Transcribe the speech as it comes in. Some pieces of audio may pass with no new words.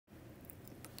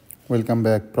Welcome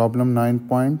back. Problem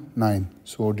 9.9.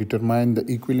 So determine the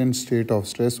equivalent state of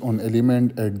stress on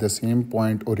element at the same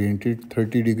point oriented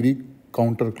 30-degree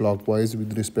counterclockwise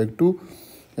with respect to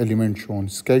element shown.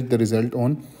 Sketch the result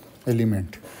on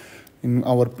element. In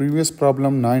our previous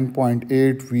problem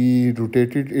 9.8, we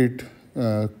rotated it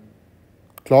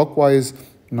clockwise.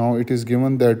 Now it is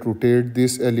given that rotate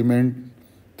this element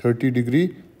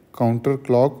 30-degree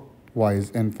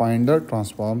counterclockwise and find the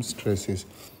transform stresses.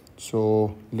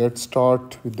 So let's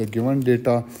start with the given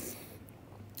data.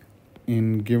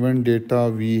 In given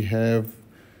data, we have,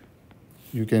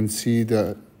 you can see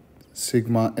the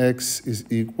sigma x is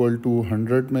equal to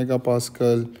 100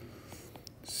 megapascal.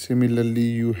 Similarly,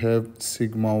 you have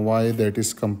sigma y, that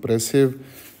is compressive,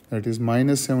 that is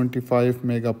minus 75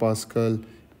 megapascal,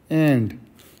 and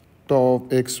tau of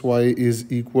xy is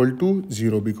equal to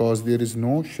 0 because there is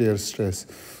no shear stress.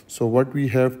 So what we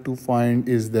have to find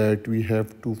is that we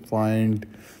have to find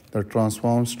the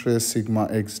transform stress sigma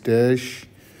x dash,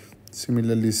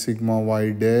 similarly sigma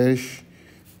y dash,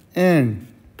 and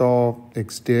tau of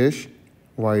x dash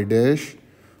y dash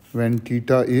when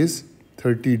theta is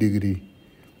 30 degree,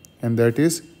 and that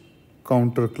is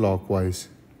counterclockwise.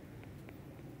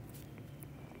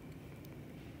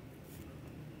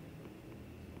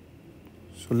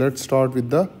 So let's start with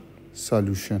the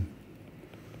solution.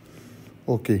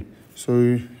 Okay,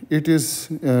 so it is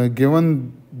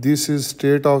given this is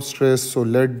state of stress, so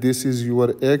let this is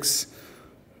your x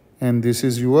and this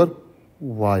is your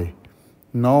y.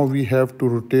 Now we have to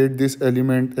rotate this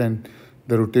element and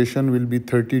the rotation will be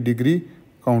 30 degree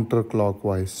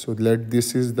counterclockwise. So let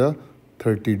this is the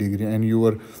 30 degree and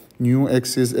your new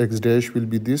axis x dash will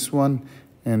be this one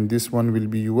and this one will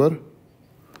be your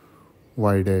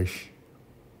y dash.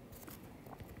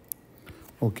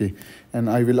 Okay, and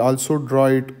I will also draw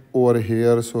it over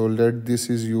here. So let this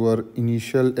is your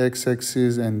initial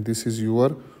x-axis and this is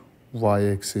your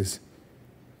y-axis.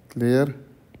 Clear?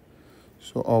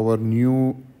 So our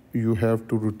new, you have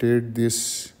to rotate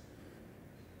this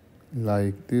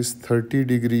like this 30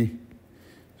 degree.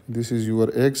 This is your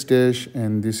x dash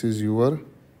and this is your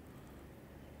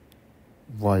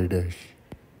y dash.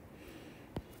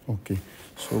 Okay,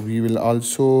 so we will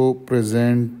also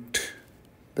present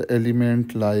the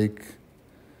element like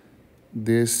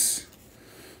this.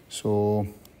 So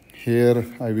here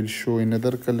I will show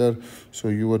another color. So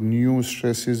your new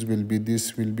stresses will be,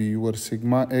 this will be your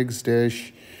sigma x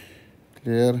dash.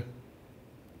 Clear?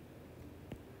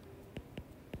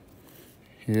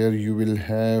 Here you will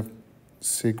have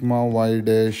sigma y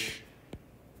dash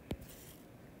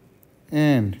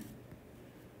and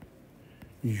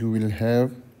you will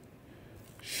have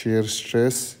shear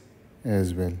stress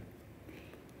as well.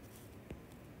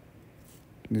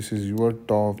 This is your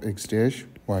tau of x dash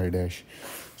y dash.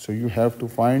 So you have to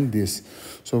find this.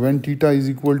 So when theta is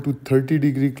equal to 30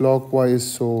 degree clockwise,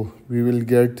 so we will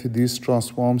get this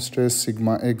transform stress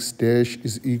sigma x dash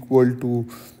is equal to,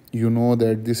 you know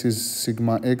that this is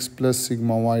sigma x plus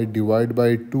sigma y divided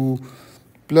by 2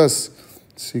 plus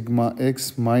sigma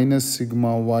x minus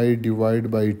sigma y divided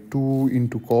by 2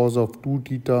 into cos of 2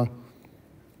 theta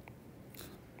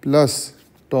plus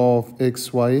tau of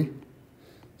xy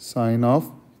sine of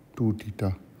 2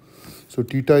 theta. So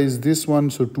theta is this one,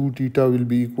 so 2 theta will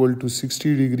be equal to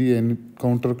 60 degree and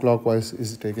counterclockwise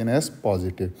is taken as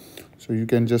positive. So you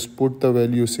can just put the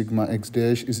value sigma x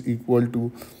dash is equal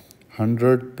to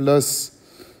 100 plus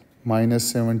minus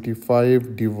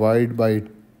 75 divided by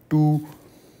 2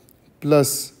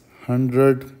 plus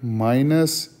 100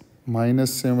 minus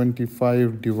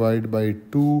 75 divided by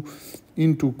 2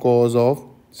 into cos of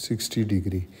 60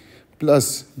 degree.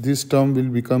 Plus this term will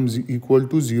become equal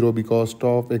to 0 because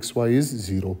tau of xy is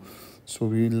 0. So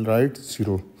we will write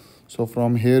 0. So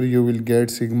from here you will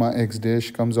get sigma x dash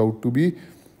comes out to be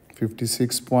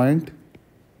 56.25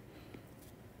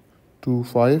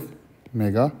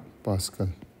 megapascal.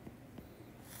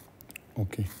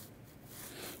 Okay.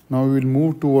 Now we will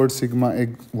move towards sigma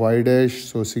x y dash.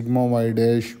 So sigma y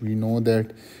dash, we know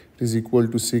that it is equal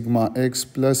to sigma x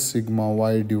plus sigma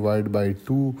y divided by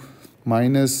 2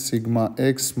 minus sigma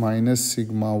x minus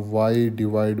sigma y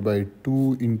divided by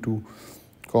 2 into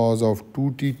cos of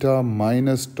 2 theta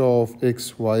minus tau of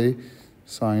xy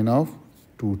sine of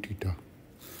 2 theta.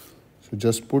 So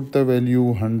just put the value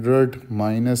 100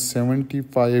 minus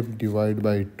 75 divided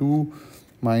by 2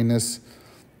 minus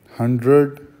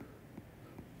 100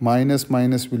 minus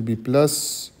will be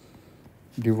plus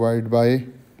divided by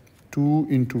 2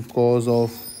 into cos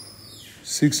of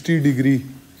 60 degree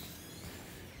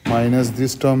minus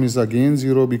this term is again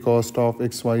 0 because tau of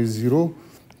xy is 0.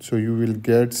 So you will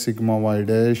get sigma y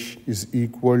dash is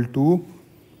equal to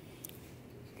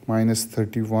minus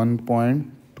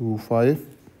 31.25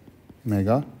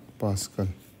 megapascal.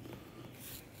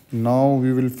 Now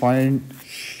we will find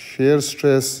shear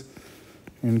stress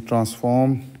in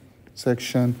transform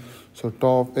section. So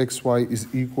tau of xy is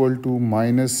equal to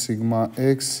minus sigma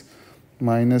x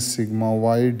minus sigma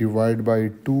y divided by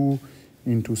 2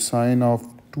 into sine of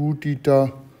 2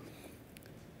 theta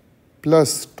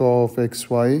plus tau of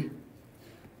xy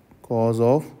cos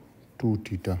of 2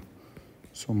 theta.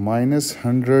 So minus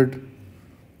 100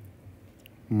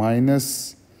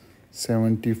 minus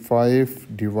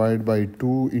 75 divided by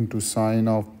 2 into sine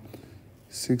of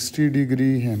 60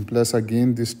 degree, and plus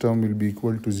again this term will be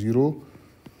equal to 0.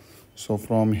 So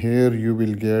from here you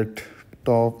will get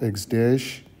tau of x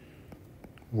dash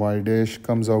y dash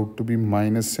comes out to be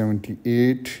minus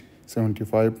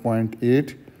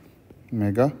 75.8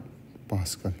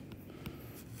 megapascal.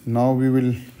 Now we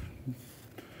will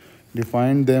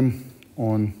define them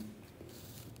on,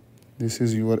 this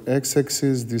is your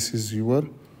x-axis, this is your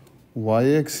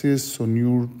y-axis. So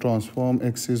new transform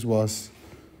axis was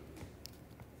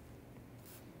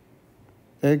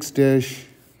x dash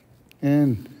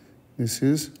and this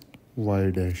is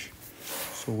y dash.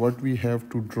 So what we have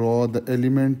to draw the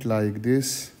element like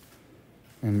this,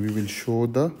 and we will show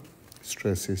the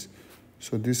stresses.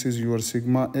 So this is your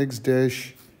sigma x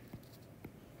dash,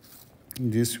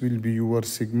 this will be your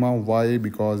sigma y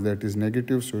because that is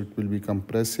negative, so it will be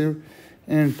compressive,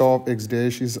 and tau of x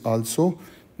dash is also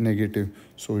negative,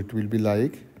 so it will be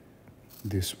like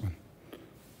this one.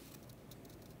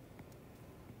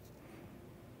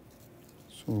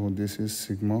 So this is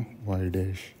sigma y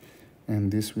dash,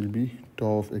 and this will be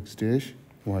tau of x dash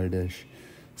y dash.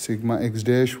 Sigma x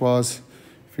dash was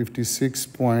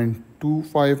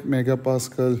 56.25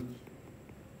 megapascal,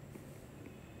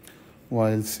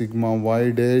 while sigma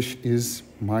y dash is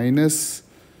minus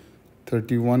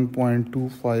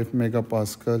 31.25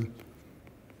 megapascal,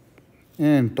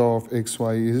 and tau of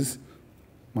xy is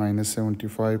minus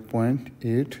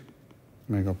 75.8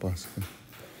 megapascal.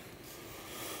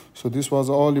 So this was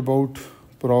all about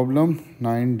problem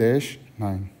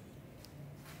 9-9.